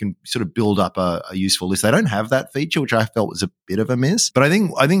you can build up a useful list. They don't have that feature, which I felt was a bit of a miss. But I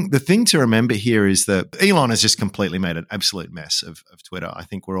think the thing to remember here is that Elon has just completely made an absolute mess of Twitter. I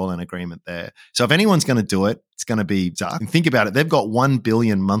think we're all in agreement there. So if anyone's going to do it, it's going to be Zuck. And think about it. They've got 1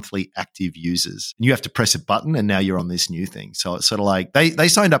 billion monthly active users. And you have to press a button, and now you're on this new thing. So it's sort of like they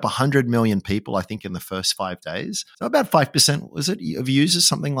signed up 100 million people, I think, in the first 5 days. So about 5%, was it, of users,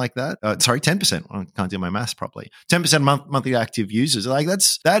 something like that? 10%. I can't do my maths properly. 10% monthly active users. Like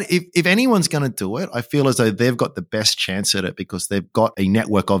that. If anyone's going to do it, I feel as though they've got the best chance at it, because they've got a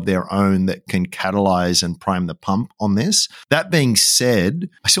network of their own that can catalyze and prime the pump on this. That being said,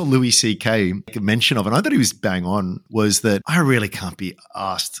 I saw Louis C.K. make a mention of it, and I thought he was bang on, was that I really can't be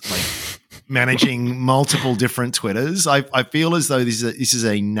asked managing multiple different Twitters. I feel as though this is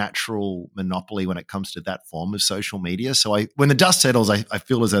a natural monopoly when it comes to that form of social media. So when the dust settles, I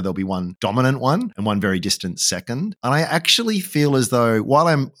feel as though there'll be one dominant one and one very distant second. And I actually feel as though, while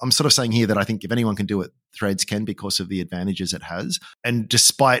I'm sort of saying here that I think if anyone can do it, Threads can, because of the advantages it has. And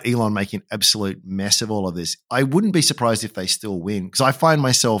despite Elon making an absolute mess of all of this, I wouldn't be surprised if they still win, because I find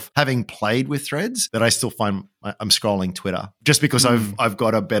myself, having played with Threads, that I still find I'm scrolling Twitter just because I've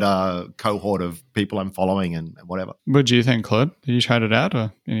got a better cohort of people I'm following and whatever. What do you think, Claude? Did you try it out,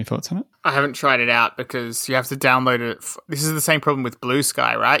 or any thoughts on it? I haven't tried it out because you have to download it. This is the same problem with Blue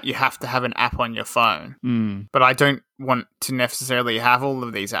Sky, right? You have to have an app on your phone. But I don't want to necessarily have all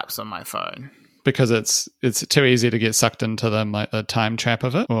of these apps on my phone. Because it's too easy to get sucked into them, like the time trap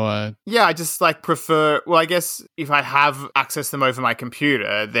of it, or yeah, I just prefer. Well, I guess if I have access them over my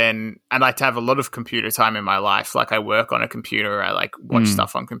computer, then I like to have a lot of computer time in my life. Like I work on a computer, I watch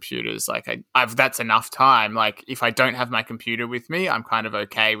stuff on computers. I've that's enough time. Like if I don't have my computer with me, I'm kind of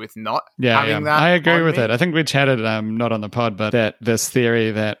okay with not having that. I agree with it. I think we chatted not on the pod, but that this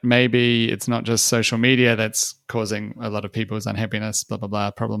theory that maybe it's not just social media that's causing a lot of people's unhappiness, blah blah blah,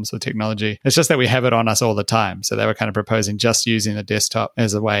 problems with technology. It's just that we have it on us all the time. So they were kind of proposing just using the desktop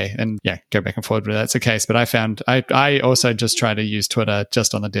as a way, and go back and forward whether that's the case. But I found I also just try to use Twitter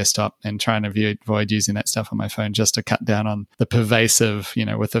just on the desktop and try and avoid using that stuff on my phone, just to cut down on the pervasive,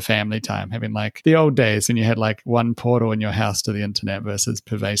 with the family time, having the old days when you had one portal in your house to the internet versus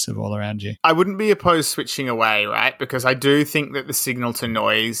pervasive all around you. I wouldn't be opposed switching away, right? Because I do think that the signal to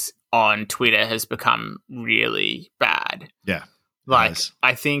noise on Twitter has become really bad. Yeah.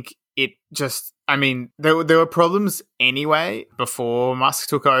 I think it just, there were problems anyway before Musk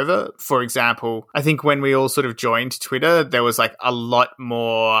took over. For example, I think when we all sort of joined Twitter, there was a lot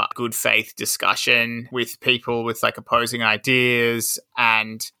more good faith discussion with people with opposing ideas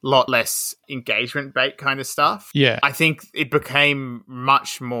and a lot less engagement bait kind of stuff. Yeah. I think it became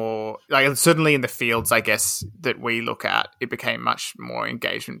much more, certainly in the fields, I guess, that we look at, it became much more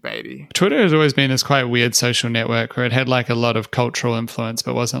engagement baity. Twitter has always been this quite weird social network where it had a lot of cultural influence,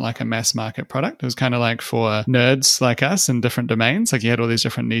 but wasn't a mass market product. It was kind of like for nerds like us in different domains. Like you had all these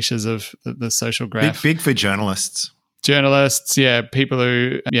different niches of the social graph. Big for journalists. Journalists, people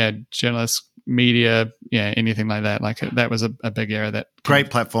who, journalists, media, anything like that. Like that was a big area that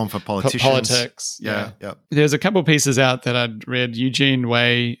great platform for politicians. Politics. Yeah. There's a couple pieces out that I'd read. Eugene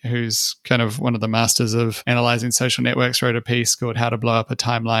Wei, who's kind of one of the masters of analyzing social networks, wrote a piece called How to Blow Up a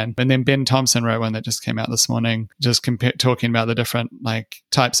Timeline. And then Ben Thompson wrote one that just came out this morning, just talking about the different like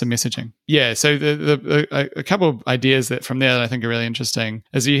types of messaging. Yeah. So a couple of ideas that from there that I think are really interesting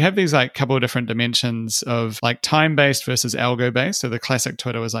is you have these like couple of different dimensions of like time-based versus algo-based. So the classic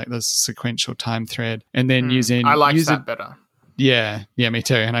Twitter was like this sequential time thread. And then I like that better. Yeah, me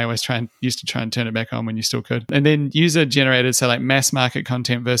too. And I always used to try and turn it back on when you still could. And then user generated, so like mass market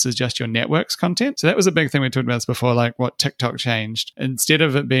content versus just your network's content. So that was a big thing we talked about this before, like what TikTok changed. Instead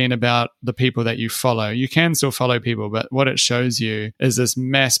of it being about the people that you follow, you can still follow people, but what it shows you is this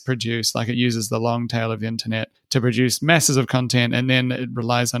mass produced, like it uses the long tail of the internet to produce masses of content, and then it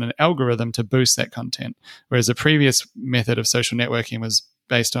relies on an algorithm to boost that content. Whereas the previous method of social networking was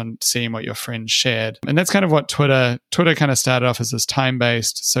based on seeing what your friends shared. And that's kind of what Twitter kind of started off as this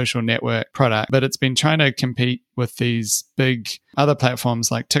time-based social network product, but it's been trying to compete with these big other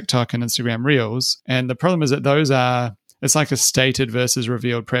platforms like TikTok and Instagram Reels. And the problem is that it's like a stated versus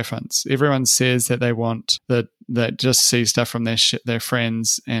revealed preference. Everyone says that they want that just see stuff from their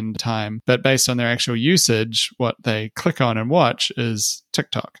friends and time, but based on their actual usage, what they click on and watch is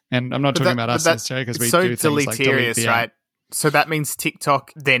TikTok. And I'm not talking about us necessarily because we do things like delete the app. Right? So that means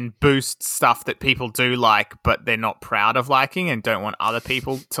TikTok then boosts stuff that people do like, but they're not proud of liking and don't want other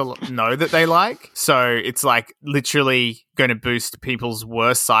people to know that they like. So it's like literally going to boost people's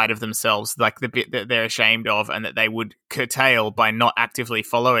worst side of themselves, like the bit that they're ashamed of and that they would curtail by not actively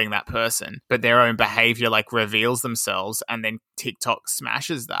following that person. But their own behavior like reveals themselves, and then TikTok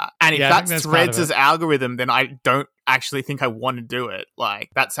smashes that. And if that's Threads' algorithm, then I don't actually think I want to do it. Like,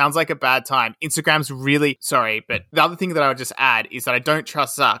 that sounds like a bad time. Instagram's really sorry, but the other thing that I would just add is that I don't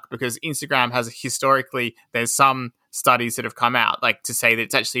trust Zuck, because Instagram has historically, there's some studies that have come out like to say that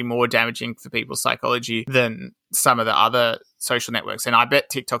it's actually more damaging for people's psychology than some of the other social networks. And I bet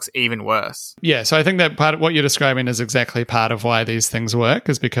TikTok's even worse. Yeah, so I think that part of what you're describing is exactly part of why these things work,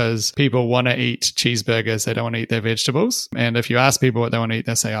 is because people want to eat cheeseburgers. They don't want to eat their vegetables. And if you ask people what they want to eat,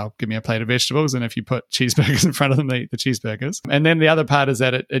 they say, oh, give me a plate of vegetables. And if you put cheeseburgers in front of them, they eat the cheeseburgers. And then the other part is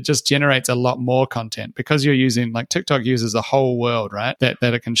that it just generates a lot more content, because you're using, like TikTok uses the whole world, right? That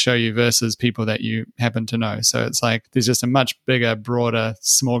it can show you versus people that you happen to know. So it's like there's just a much bigger, broader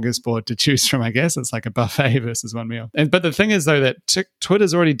smorgasbord to choose from, I guess. It's like a buffet versus one meal. But the thing is, though, that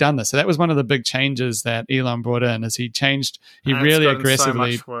Twitter's already done this. So that was one of the big changes that Elon brought in, is he really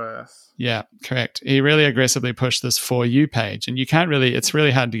aggressively... so much worse. Yeah, correct. He really aggressively pushed this For You page, and it's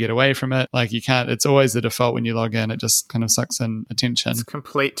really hard to get away from it. Like it's always the default when you log in. It just kind of sucks in attention. It's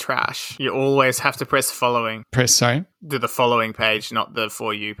complete trash. You always have to press following. Do the following page, not the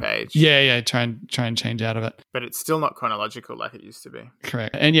For You page. Yeah. Try and change out of it. But it's still not chronological like it used to be.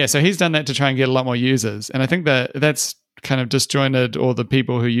 Correct. And yeah, so he's done that to try and get a lot more users. And I think that's kind of disjointed all the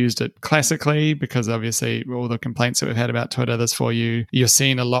people who used it classically, because obviously all the complaints that we've had about Twitter, this For You, you're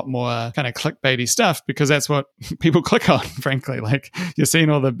seeing a lot more kind of clickbaity stuff, because that's what people click on, frankly. Like you're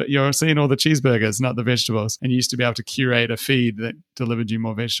seeing all the cheeseburgers, not the vegetables. And you used to be able to curate a feed that delivered you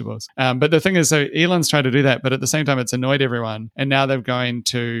more vegetables. But the thing is, so Elon's tried to do that, but at the same time, it's annoyed everyone. And now they're going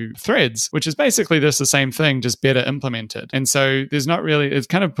to Threads, which is basically just the same thing, just better implemented. And so there's not really, it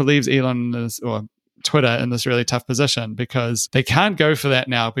kind of believes Elon is, or Twitter in this really tough position, because they can't go for that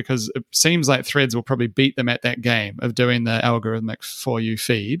now, because it seems like Threads will probably beat them at that game of doing the algorithmic For You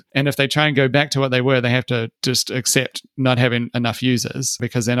feed. And if they try and go back to what they were, they have to just accept not having enough users,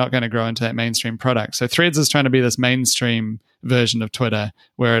 because they're not going to grow into that mainstream product. So Threads is trying to be this mainstream version of Twitter,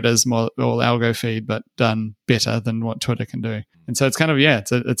 where it is more all algo feed, but done better than what Twitter can do. And so it's kind of,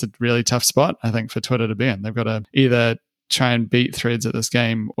 it's a really tough spot, I think, for Twitter to be in. They've got to either try and beat Threads at this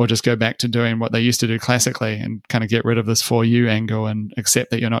game, or just go back to doing what they used to do classically and kind of get rid of this For You angle and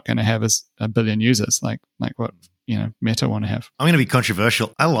accept that you're not going to have a billion users like what Meta want to have. I'm going to be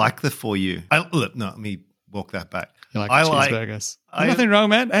controversial. I like the For You. Let me walk that back. You like cheeseburgers. Nothing wrong,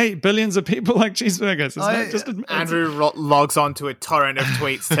 man. Hey, billions of people like cheeseburgers. Andrew logs onto a torrent of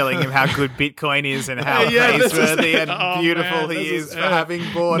tweets telling him how good Bitcoin is and how praiseworthy and beautiful he is for having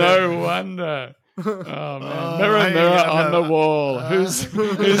bought it. No wonder. Oh man! Mirror on the wall.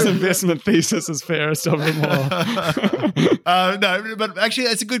 Whose investment thesis is fairest of them all? No, but actually,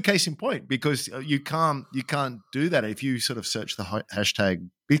 that's a good case in point, because you can't do that if you sort of search the hashtag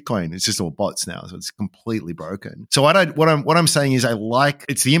Bitcoin. It's just all bots now, so it's completely broken. So what I'm saying is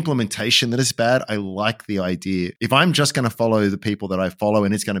it's the implementation that is bad. I like the idea. If I'm just going to follow the people that I follow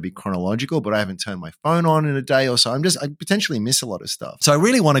and it's going to be chronological, but I haven't turned my phone on in a day or so, I potentially miss a lot of stuff. So I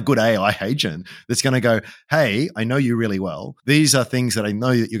really want a good AI agent that's going to go, hey, I know you really well. These are things that I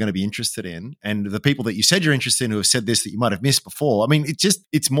know that you're going to be interested in. And the people that you said you're interested in who have said this that you might have missed before. I mean,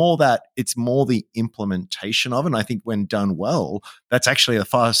 it's more the implementation of it. And I think when done well, that's actually a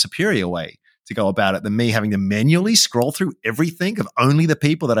far superior way to go about it than me having to manually scroll through everything of only the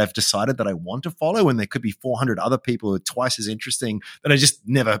people that I've decided that I want to follow. And there could be 400 other people who are twice as interesting that I just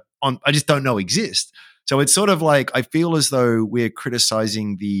don't know exist. So it's sort of like I feel as though we're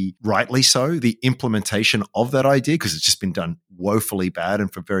criticizing rightly so, the implementation of that idea because it's just been done woefully bad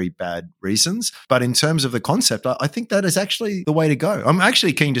and for very bad reasons. But in terms of the concept, I think that is actually the way to go. I'm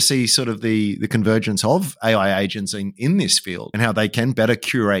actually keen to see sort of the convergence of AI agents in this field and how they can better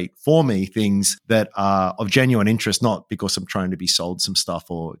curate for me things that are of genuine interest, not because I'm trying to be sold some stuff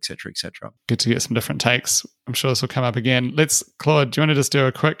or et cetera, et cetera. Good to get some different takes. I'm sure this will come up again. Claude, do you want to just do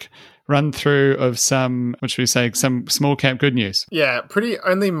a quick run through of some small cap good news? Yeah, pretty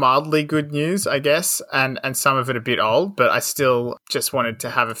only mildly good news, I guess, and some of it a bit old, but I still just wanted to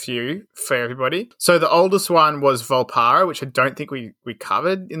have a few for everybody. So the oldest one was Volpara, which I don't think we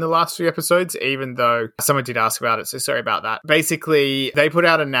covered in the last few episodes, even though someone did ask about it, so sorry about that. Basically, they put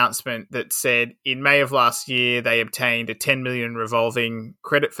out an announcement that said in May of last year, they obtained a 10 million revolving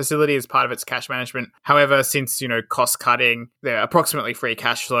credit facility as part of its cash management. However, since, cost cutting, they're approximately free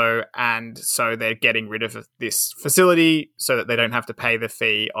cash flow, and so they're getting rid of this facility so that they don't have to pay the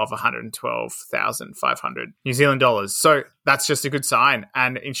fee of 112,500 New Zealand dollars. So that's just a good sign.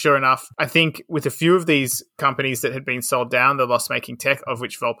 And sure enough, I think with a few of these companies that had been sold down, the loss-making tech, of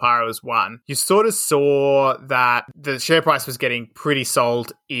which Volpara was one, you sort of saw that the share price was getting pretty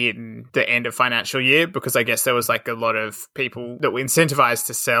sold in the end of financial year because I guess there was like a lot of people that were incentivized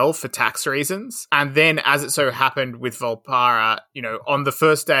to sell for tax reasons. And then as it so happened with Volpara, on the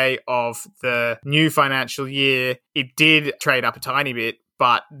first day of the new financial year, it did trade up a tiny bit.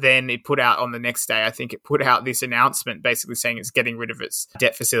 But then it put out on the next day, I think it put out this announcement basically saying it's getting rid of its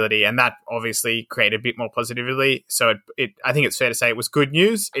debt facility. And that obviously created a bit more positivity. So I think it's fair to say it was good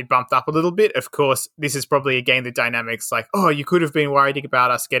news. It bumped up a little bit. Of course, this is probably, again, the dynamics like, oh, you could have been worried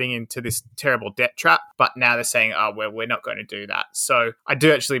about us getting into this terrible debt trap. But now they're saying, oh, well, we're not going to do that. So I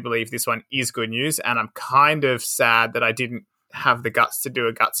do actually believe this one is good news. And I'm kind of sad that I didn't have the guts to do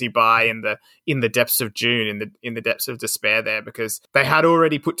a gutsy buy in the depths of June, in the depths of despair there, because they had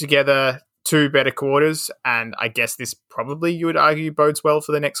already put together two better quarters, and I guess this probably, you would argue, bodes well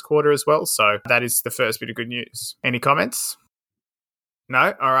for the next quarter as well. So that is the first bit of good news. Any comments?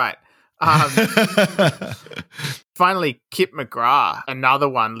 No? All right. Finally, Kip McGrath, another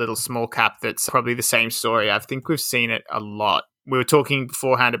one, little small cap that's probably the same story. I think we've seen it a lot. We were talking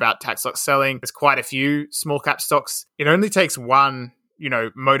beforehand about tax loss selling. There's quite a few small cap stocks. It only takes one,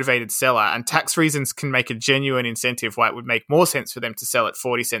 motivated seller, and tax reasons can make a genuine incentive why it would make more sense for them to sell at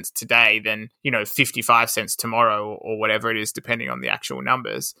 40 cents today than, 55 cents tomorrow or whatever it is, depending on the actual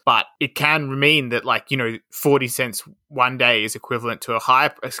numbers. But it can mean that 40 cents one day is equivalent to a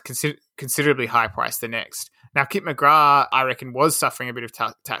considerably higher price the next. Now, Kip McGrath, I reckon, was suffering a bit of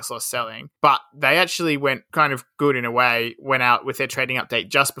tax loss selling, but they actually went kind of good in a way, went out with their trading update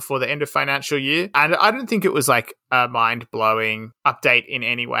just before the end of financial year. And I don't think it was like a mind-blowing update in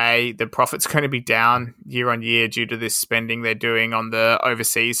any way. The profit's going to be down year on year due to this spending they're doing on the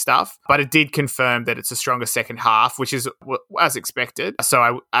overseas stuff. But it did confirm that it's a stronger second half, which is as expected.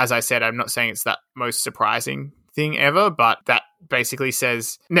 So as I said, I'm not saying it's that most surprising thing ever, but that basically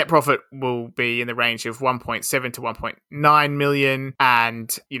says net profit will be in the range of 1.7 to 1.9 million,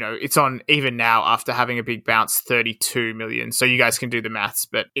 and it's on even now after having a big bounce 32 million. So you guys can do the maths,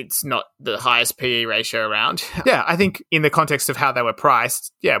 but it's not the highest PE ratio around. Yeah, I think in the context of how they were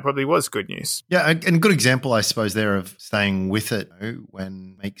priced, yeah, it probably was good news. Yeah, and a good example, I suppose, there of staying with it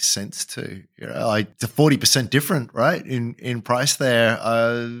when it makes sense to. It's a 40% different, right, in price there,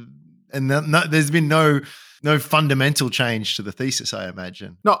 and there's been no fundamental change to the thesis, I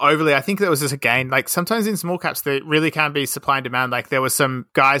imagine. Not overly. I think there was just, again, like sometimes in small caps, there really can be supply and demand. Like there were some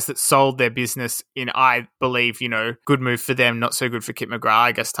guys that sold their business in, I believe, good move for them, not so good for Kip McGrath.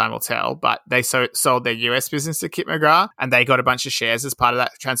 I guess time will tell. But they sold their US business to Kip McGrath and they got a bunch of shares as part of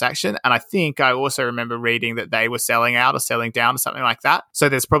that transaction. And I think I also remember reading that they were selling out or selling down or something like that. So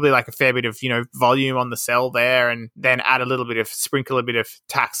there's probably like a fair bit of, volume on the sell there, and then sprinkle a bit of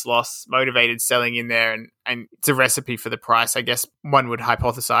tax loss motivated selling in there, and and it's a recipe for the price. I guess one would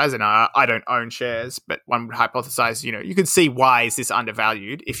hypothesize, and I don't own shares, but one would hypothesize, you could see why is this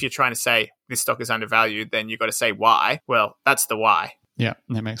undervalued. If you're trying to say this stock is undervalued, then you've got to say why. Well, that's the why. Yeah,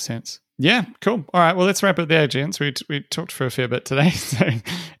 that makes sense. Yeah, cool. All right, well, let's wrap it there, gents. We talked for a fair bit today. So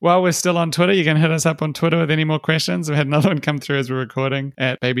while we're still on Twitter, you can hit us up on Twitter with any more questions. We had another one come through as we're recording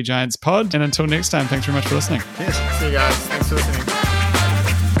at Baby Giants Pod. And until next time, thanks very much for listening. Cheers. See you guys. Thanks for listening.